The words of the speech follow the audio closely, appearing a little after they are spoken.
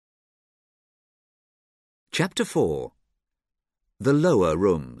Chapter 4. The Lower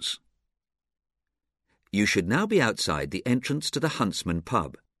Rooms. You should now be outside the entrance to the Huntsman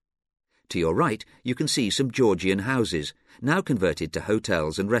pub. To your right, you can see some Georgian houses, now converted to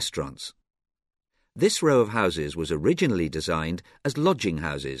hotels and restaurants. This row of houses was originally designed as lodging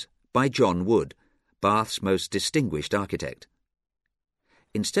houses by John Wood, Bath's most distinguished architect.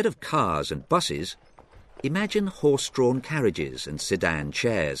 Instead of cars and buses, imagine horse-drawn carriages and sedan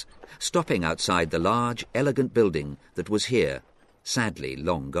chairs, stopping outside the large, elegant building that was here, sadly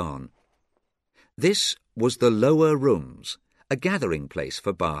long gone. This was the Lower Rooms, a gathering place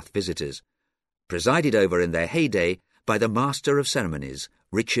for Bath visitors, presided over in their heyday by the Master of Ceremonies,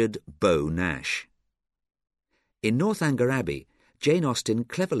 Richard Beau Nash. In Northanger Abbey, Jane Austen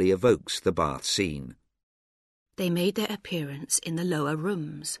cleverly evokes the Bath scene. They made their appearance in the Lower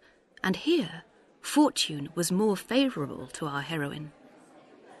Rooms, and here fortune was more favourable to our heroine.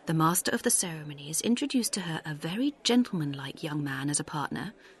 The Master of the Ceremonies introduced to her a very gentlemanlike young man as a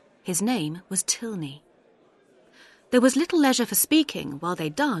partner. His name was Tilney. There was little leisure for speaking while they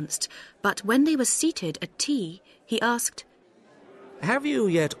danced, but when they were seated at tea, he asked, "Have you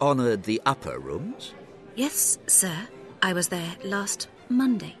yet honoured the Upper Rooms?" "Yes, sir. I was there last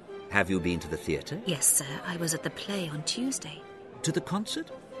Monday." "Have you been to the theatre?" "Yes, sir. I was at the play on Tuesday." "To the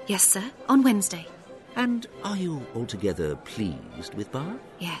concert?" "Yes, sir. On Wednesday." "And are you altogether pleased with Bath?"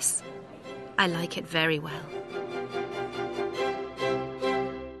 "Yes. I like it very well."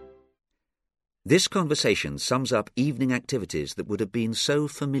 This conversation sums up evening activities that would have been so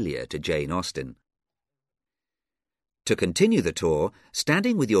familiar to Jane Austen. To continue the tour,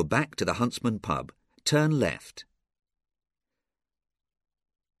 standing with your back to the Huntsman pub, turn left.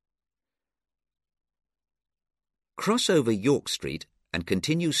 Cross over York Street and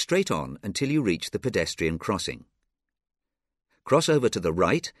continue straight on until you reach the pedestrian crossing. Cross over to the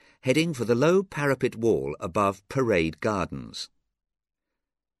right, heading for the low parapet wall above Parade Gardens.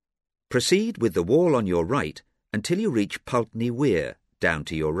 Proceed with the wall on your right until you reach Pulteney Weir, down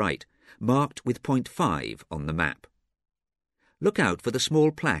to your right, marked with point 5 on the map. Look out for the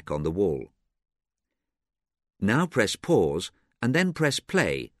small plaque on the wall. Now press pause and then press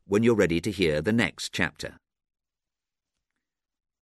play when you're ready to hear the next chapter.